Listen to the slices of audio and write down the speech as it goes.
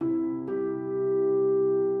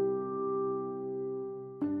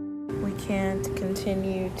can't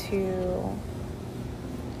continue to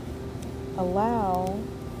allow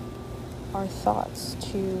our thoughts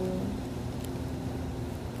to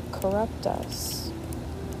corrupt us.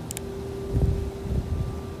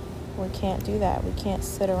 We can't do that. We can't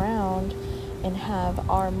sit around and have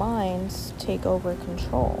our minds take over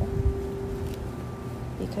control.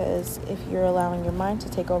 Because if you're allowing your mind to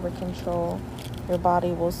take over control, your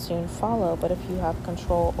body will soon follow. But if you have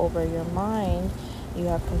control over your mind, you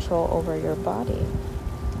have control over your body.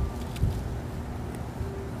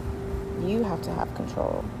 You have to have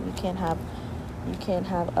control. You can't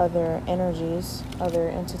have other energies, other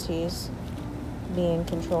entities be in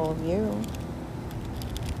control of you.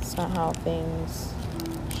 It's not how things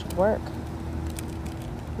should work.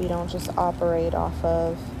 We don't just operate off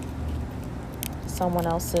of someone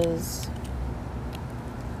else's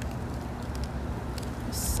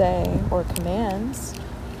say or commands.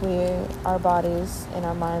 Our bodies and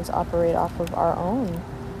our minds operate off of our own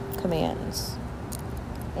commands.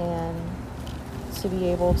 And to be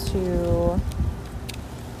able to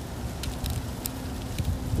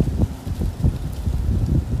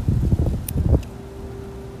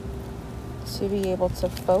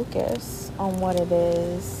focus on what it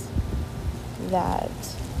is that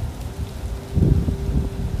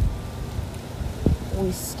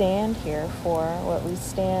we stand here for, what we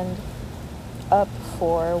stand up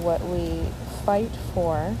for, what we fight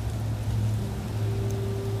for,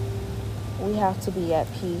 we have to be at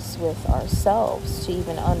peace with ourselves to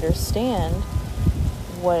even understand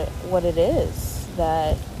what it is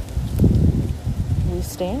that we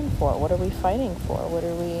stand for. What are we fighting for?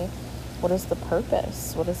 What is the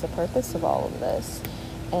purpose? What is the purpose of all of this?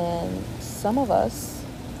 And some of us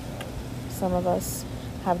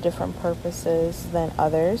have different purposes than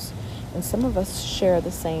others, and some of us share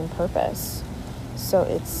the same purpose. So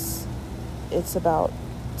it's about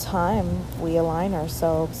time we align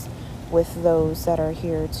ourselves with those that are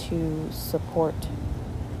here to support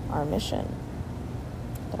our mission,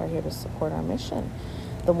 the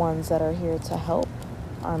ones that are here to help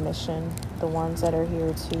our mission, the ones that are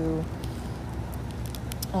here to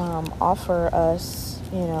offer us,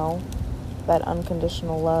 that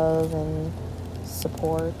unconditional love and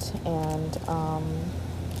support, and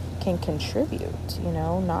can contribute,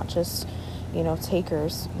 not just,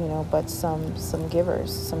 takers, but some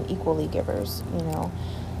givers, some equally givers,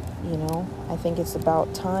 I think it's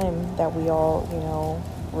about time that we all,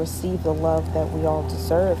 receive the love that we all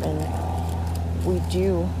deserve. And we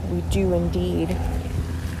do indeed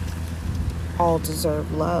all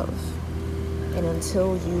deserve love. And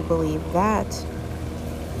until you believe that,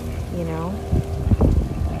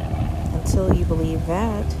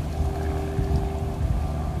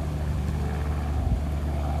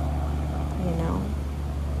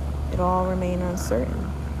 it'll all remain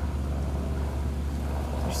uncertain.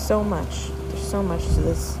 There's so much to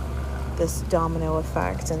this domino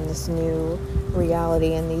effect and this new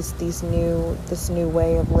reality and this new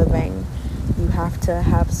way of living. You have to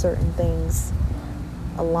have certain things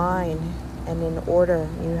align and in order.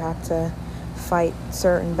 You have to fight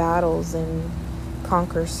certain battles and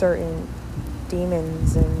conquer certain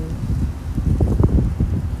demons, and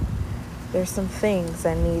there's some things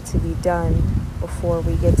that need to be done before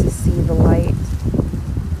we get to see the light.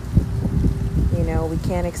 We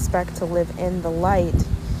can't expect to live in the light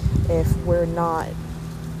if we're not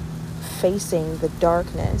facing the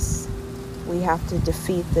darkness. We have to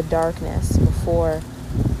defeat the darkness before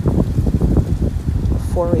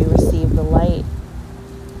we receive the light.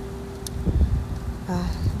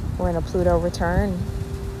 We're in a Pluto return,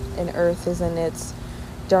 and Earth is in its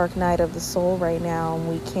dark night of the soul right now, and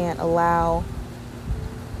we can't allow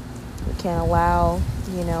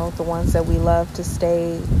the ones that we love to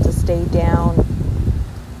stay down.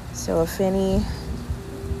 So if in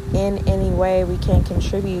any way we can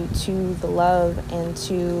contribute to the love and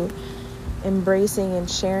to embracing and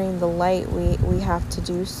sharing the light, we have to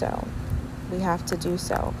do so.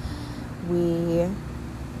 We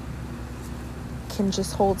can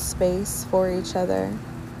just hold space for each other.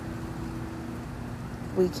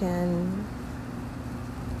 We can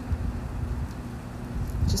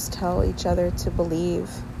just tell each other to believe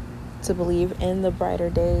in the brighter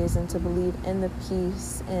days, and to believe in the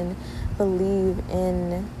peace, and believe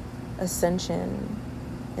in ascension,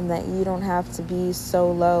 and that you don't have to be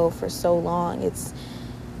so low for so long. It's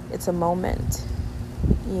a moment,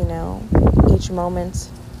 each moment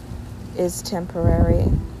is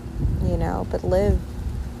temporary, but live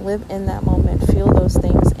in that moment, feel those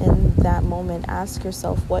things in that moment. Ask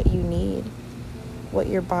yourself what you need, what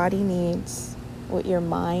your body needs, what your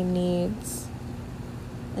mind needs,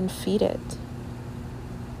 and feed it.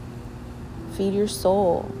 Feed your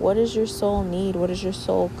soul. What does your soul need? What does your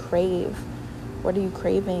soul crave? What are you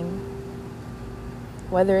craving?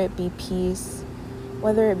 Whether it be peace,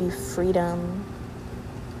 whether it be freedom,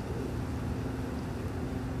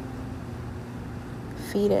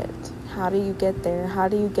 feed it. How do you get there? How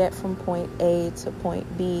do you get from point A to point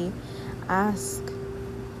B? Ask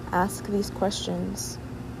these questions.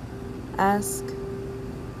 Ask,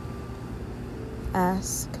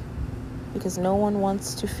 because no one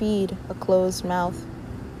wants to feed a closed mouth.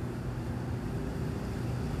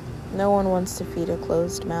 No one wants to feed a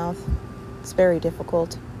closed mouth. It's very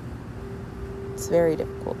difficult. It's very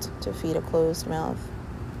difficult to feed a closed mouth.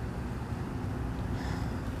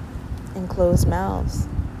 And closed mouths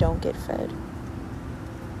don't get fed.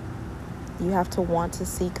 You have to want to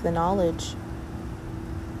seek the knowledge.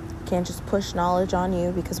 You can't just push knowledge on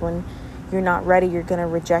you, because when you're not ready, you're going to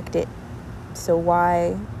reject it. So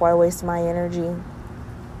why waste my energy?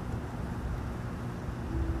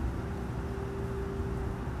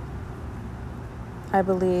 I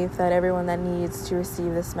believe that everyone that needs to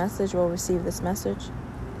receive this message will receive this message.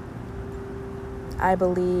 I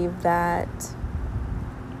believe that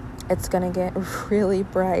it's going to get really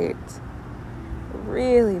bright.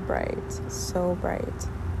 Really bright. So bright.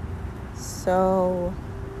 So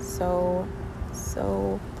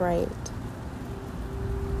bright.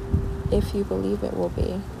 If you believe it will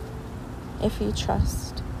be. If you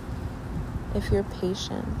trust. If you're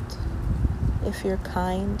patient. If you're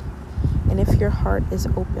kind. And if your heart is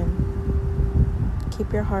open.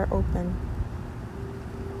 Keep your heart open.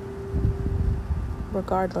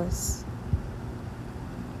 Regardless.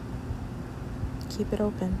 Keep it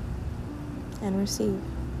open. And receive.